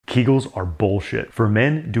Kegels are bullshit. For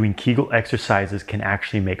men, doing Kegel exercises can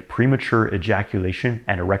actually make premature ejaculation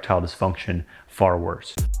and erectile dysfunction far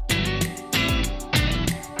worse.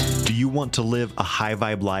 Do you want to live a high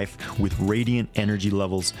vibe life with radiant energy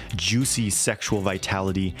levels, juicy sexual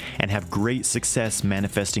vitality, and have great success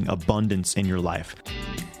manifesting abundance in your life?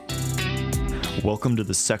 Welcome to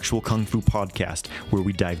the Sexual Kung Fu Podcast, where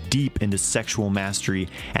we dive deep into sexual mastery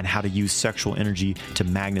and how to use sexual energy to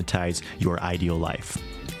magnetize your ideal life.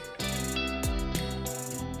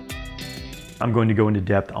 I'm going to go into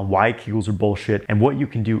depth on why Kegels are bullshit and what you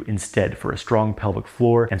can do instead for a strong pelvic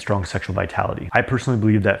floor and strong sexual vitality. I personally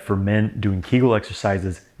believe that for men, doing Kegel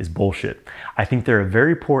exercises is bullshit. I think they're a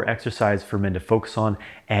very poor exercise for men to focus on,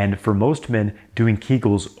 and for most men, doing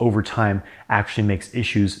Kegels over time actually makes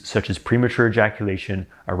issues such as premature ejaculation,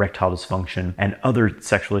 erectile dysfunction, and other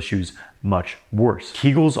sexual issues much worse.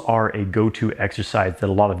 Kegels are a go-to exercise that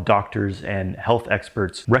a lot of doctors and health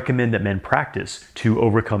experts recommend that men practice to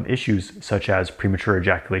overcome issues such as premature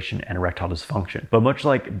ejaculation and erectile dysfunction. But much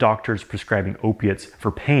like doctors prescribing opiates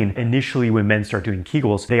for pain, initially when men start doing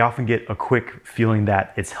Kegels, they often get a quick feeling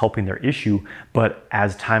that it's helping their issue, but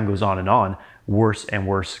as time goes on, worse and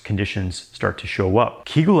worse conditions start to show up.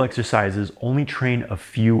 Kegel exercises only train a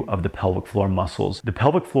few of the pelvic floor muscles. The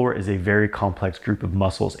pelvic floor is a very complex group of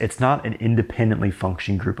muscles. It's not an independently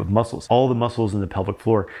functioning group of muscles. All the muscles in the pelvic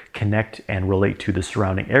floor connect and relate to the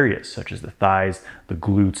surrounding areas, such as the thighs, the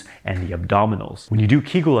glutes, and the abdominals. When you do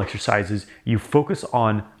Kegel exercises, you focus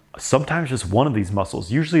on sometimes just one of these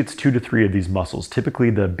muscles. Usually it's 2 to 3 of these muscles. Typically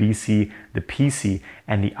the BC, the PC,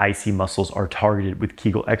 and the IC muscles are targeted with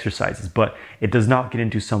Kegel exercises, but it does not get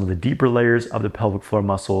into some of the deeper layers of the pelvic floor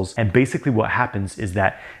muscles. And basically what happens is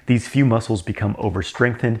that these few muscles become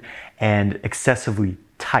overstrengthened and excessively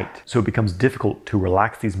tight, so it becomes difficult to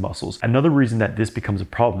relax these muscles. Another reason that this becomes a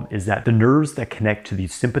problem is that the nerves that connect to the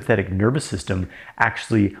sympathetic nervous system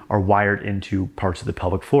actually are wired into parts of the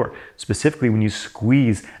pelvic floor. Specifically, when you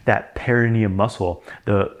squeeze that perineum muscle,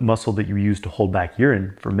 the muscle that you use to hold back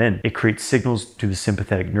urine for men, it creates signals to the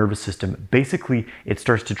sympathetic nervous system. Basically, it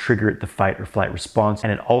starts to trigger the fight or flight response,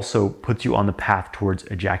 and it also puts you on the path towards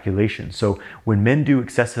ejaculation. So when men do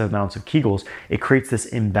excessive amounts of Kegels, it creates this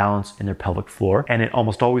imbalance in their pelvic floor, and it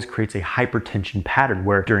almost always creates a hypertension pattern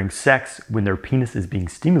where during sex, when their penis is being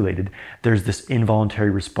stimulated, there's this involuntary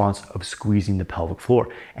response of squeezing the pelvic floor.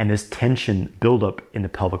 And this tension buildup in the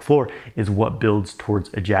pelvic floor is what builds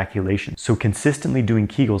towards ejaculation. So consistently doing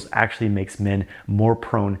Kegels actually makes men more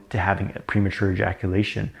prone to having a premature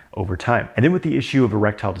ejaculation over time. And then with the issue of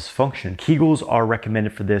erectile dysfunction, Kegels are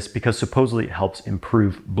recommended for this because supposedly it helps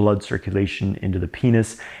improve blood circulation into the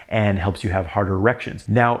penis and helps you have harder erections.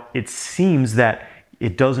 Now, it seems that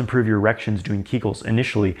it does improve your erections doing Kegels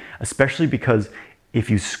initially, especially because if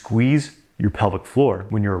you squeeze your pelvic floor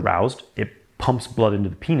when you're aroused, it pumps blood into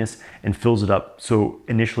the penis and fills it up. So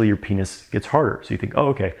initially your penis gets harder. So you think, oh,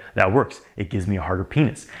 okay, that works. It gives me a harder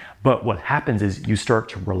penis. But what happens is you start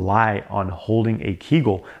to rely on holding a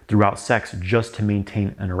Kegel throughout sex just to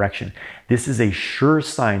maintain an erection. This is a sure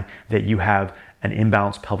sign that you have an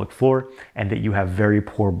imbalanced pelvic floor and that you have very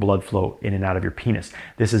poor blood flow in and out of your penis.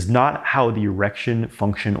 This is not how the erection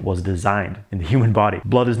function was designed in the human body.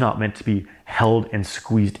 Blood is not meant to be held and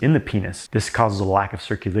squeezed in the penis. This causes a lack of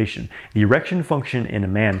circulation. The erection function in a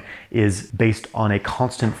man is based on a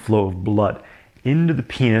constant flow of blood into the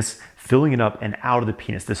penis, filling it up and out of the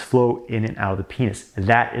penis, this flow in and out of the penis.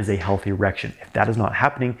 That is a healthy erection. If that is not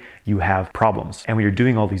happening, you have problems. And when you're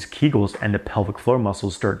doing all these Kegels and the pelvic floor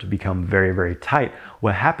muscles start to become very, very tight,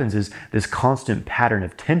 what happens is this constant pattern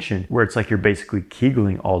of tension where it's like you're basically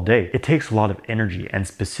Kegeling all day. It takes a lot of energy and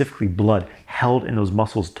specifically blood held in those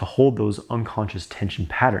muscles to hold those unconscious tension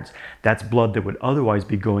patterns. That's blood that would otherwise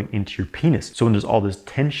be going into your penis. So when there's all this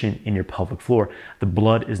tension in your pelvic floor, the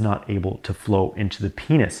blood is not able to flow into the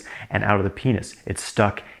penis and out of the penis. It's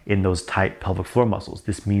stuck in those tight pelvic floor muscles.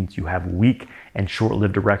 This means you have weak and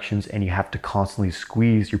short-lived erections and you have to constantly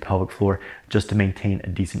squeeze your pelvic floor just to maintain a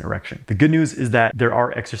decent erection. The good news is that there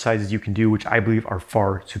are exercises you can do which I believe are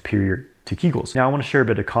far superior to Kegels. Now I want to share a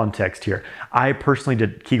bit of context here. I personally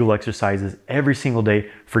did Kegel exercises every single day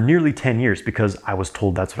for nearly 10 years because I was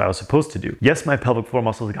told that's what I was supposed to do. Yes, my pelvic floor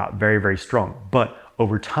muscles got very, very strong, but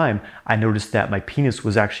over time I noticed that my penis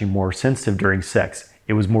was actually more sensitive during sex.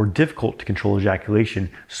 It was more difficult to control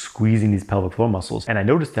ejaculation squeezing these pelvic floor muscles. And I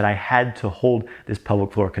noticed that I had to hold this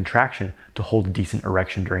pelvic floor contraction to hold a decent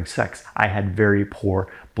erection during sex. I had very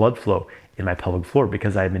poor blood flow in my pelvic floor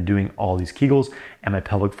because I had been doing all these Kegels and my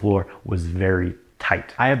pelvic floor was very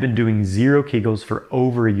tight. I have been doing 0 Kegels for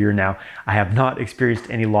over a year now. I have not experienced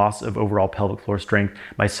any loss of overall pelvic floor strength.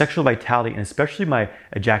 My sexual vitality, and especially my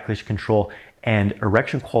ejaculation control and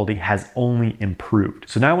erection quality, has only improved.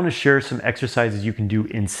 So now I want to share some exercises you can do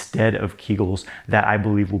instead of Kegels that I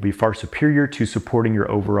believe will be far superior to supporting your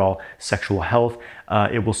overall sexual health.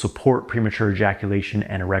 It will support premature ejaculation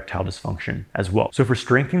and erectile dysfunction as well. So for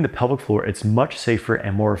strengthening the pelvic floor, it's much safer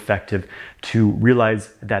and more effective to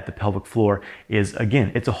realize that the pelvic floor is,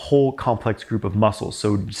 again, it's a whole complex group of muscles.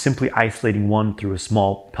 So simply isolating one through a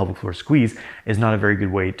small pelvic floor squeeze is not a very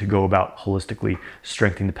good way to go about holistically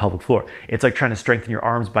strengthening the pelvic floor. It's like trying to strengthen your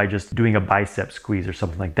arms by just doing a bicep squeeze or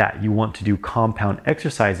something like that. You want to do compound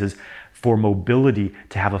exercises for mobility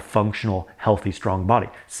to have a functional, healthy, strong body.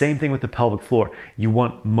 Same thing with the pelvic floor. You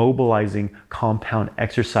want mobilizing compound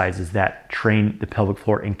exercises that train the pelvic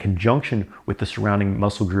floor in conjunction with the surrounding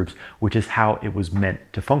muscle groups, which is how it was meant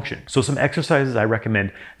to function. So some exercises I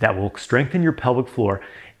recommend that will strengthen your pelvic floor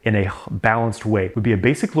in a balanced way would be a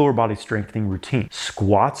basic lower body strengthening routine.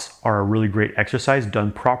 Squats are a really great exercise.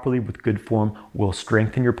 Done properly with good form will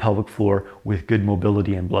strengthen your pelvic floor with good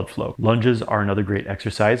mobility and blood flow. Lunges are another great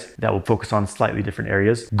exercise that will focus on slightly different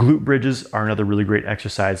areas. Glute bridges are another really great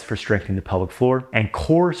exercise for strengthening the pelvic floor. And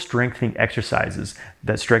core strengthening exercises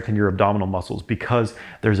that strengthen your abdominal muscles, because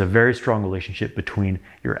there's a very strong relationship between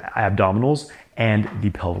your abdominals and the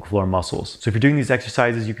pelvic floor muscles. So if you're doing these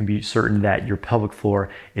exercises, you can be certain that your pelvic floor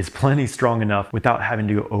is plenty strong enough without having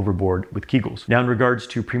to go overboard with Kegels. Now, in regards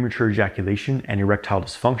to premature ejaculation and erectile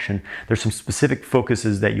dysfunction, there's some specific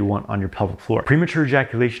focuses that you want on your pelvic floor. Premature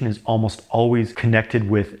ejaculation is almost always connected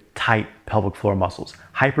with tight pelvic floor muscles,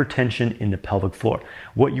 hypertension in the pelvic floor.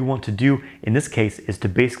 What you want to do in this case is to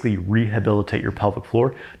basically rehabilitate your pelvic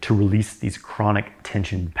floor to release these chronic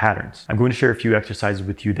tension patterns. I'm going to share a few exercises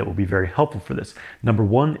with you that will be very helpful for this. Number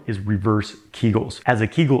 1 is reverse Kegels. As a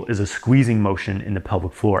Kegel is a squeezing motion in the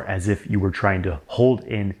pelvic floor, as if you were trying to hold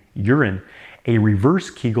in urine. A reverse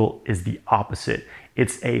Kegel is the opposite.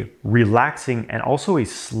 It's a relaxing and also a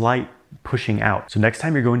slight pushing out. So next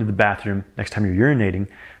time you're going to the bathroom, next time you're urinating,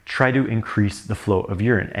 try to increase the flow of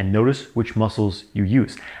urine and notice which muscles you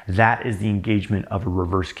use. That is the engagement of a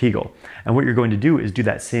reverse Kegel. And what you're going to do is do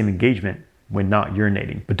that same engagement when not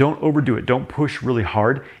urinating. But don't overdo it. Don't push really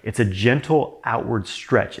hard. It's a gentle outward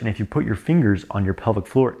stretch. And if you put your fingers on your pelvic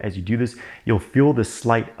floor as you do this, you'll feel the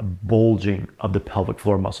slight bulging of the pelvic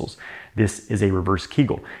floor muscles. This is a reverse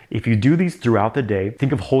Kegel. If you do these throughout the day,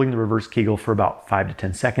 think of holding the reverse Kegel for about 5 to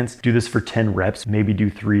 10 seconds. Do this for 10 reps, maybe do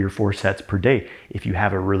 3 or 4 sets per day if you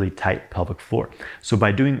have a really tight pelvic floor. So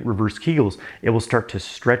by doing reverse Kegels, it will start to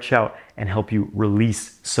stretch out and help you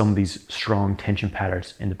release some of these strong tension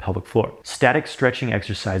patterns in the pelvic floor. Static stretching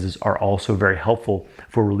exercises are also very helpful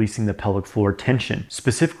for releasing the pelvic floor tension.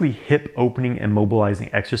 Specifically, hip opening and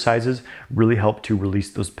mobilizing exercises really help to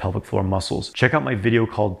release those pelvic floor muscles. Check out my video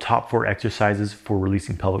called Top 4 Exercises for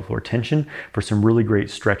Releasing Pelvic Floor Tension for some really great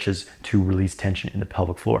stretches to release tension in the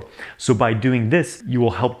pelvic floor. So by doing this, you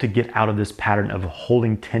will help to get out of this pattern of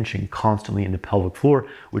holding tension constantly in the pelvic floor,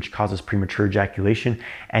 which causes premature ejaculation,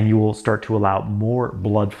 and you will start to allow more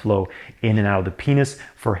blood flow in and out of the penis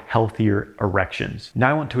for healthier erections. Now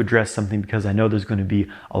I want to address something because I know there's going to be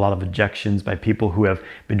a lot of objections by people who have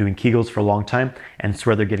been doing Kegels for a long time and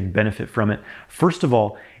swear they're getting benefit from it. First of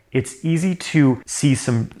all, it's easy to see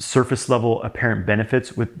some surface level apparent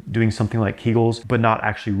benefits with doing something like Kegels, but not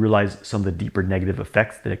actually realize some of the deeper negative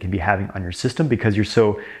effects that it can be having on your system because you're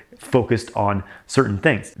so focused on certain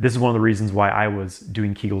things. This is one of the reasons why I was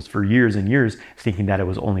doing Kegels for years and years, thinking that it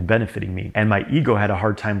was only benefiting me. And my ego had a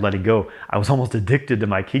hard time letting go. I was almost addicted to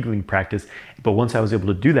my Kegling practice. But once I was able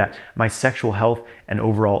to do that, my sexual health and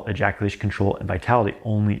overall ejaculation control and vitality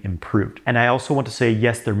only improved. And I also want to say,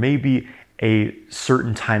 yes, there may be a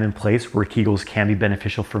certain time and place where Kegels can be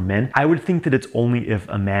beneficial for men. I would think that it's only if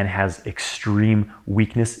a man has extreme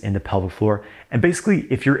weakness in the pelvic floor. And basically,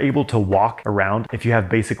 if you're able to walk around, if you have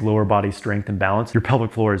basic lower body strength and balance, your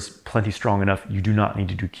pelvic floor is plenty strong enough. You do not need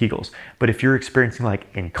to do Kegels. But if you're experiencing like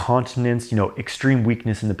incontinence, extreme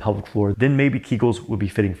weakness in the pelvic floor, then maybe Kegels would be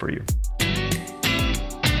fitting for you.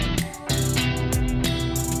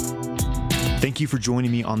 Thank you for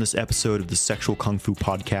joining me on this episode of the Sexual Kung Fu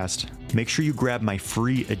Podcast. Make sure you grab my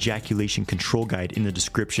free ejaculation control guide in the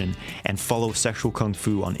description and follow Sexual Kung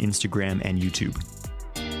Fu on Instagram and YouTube.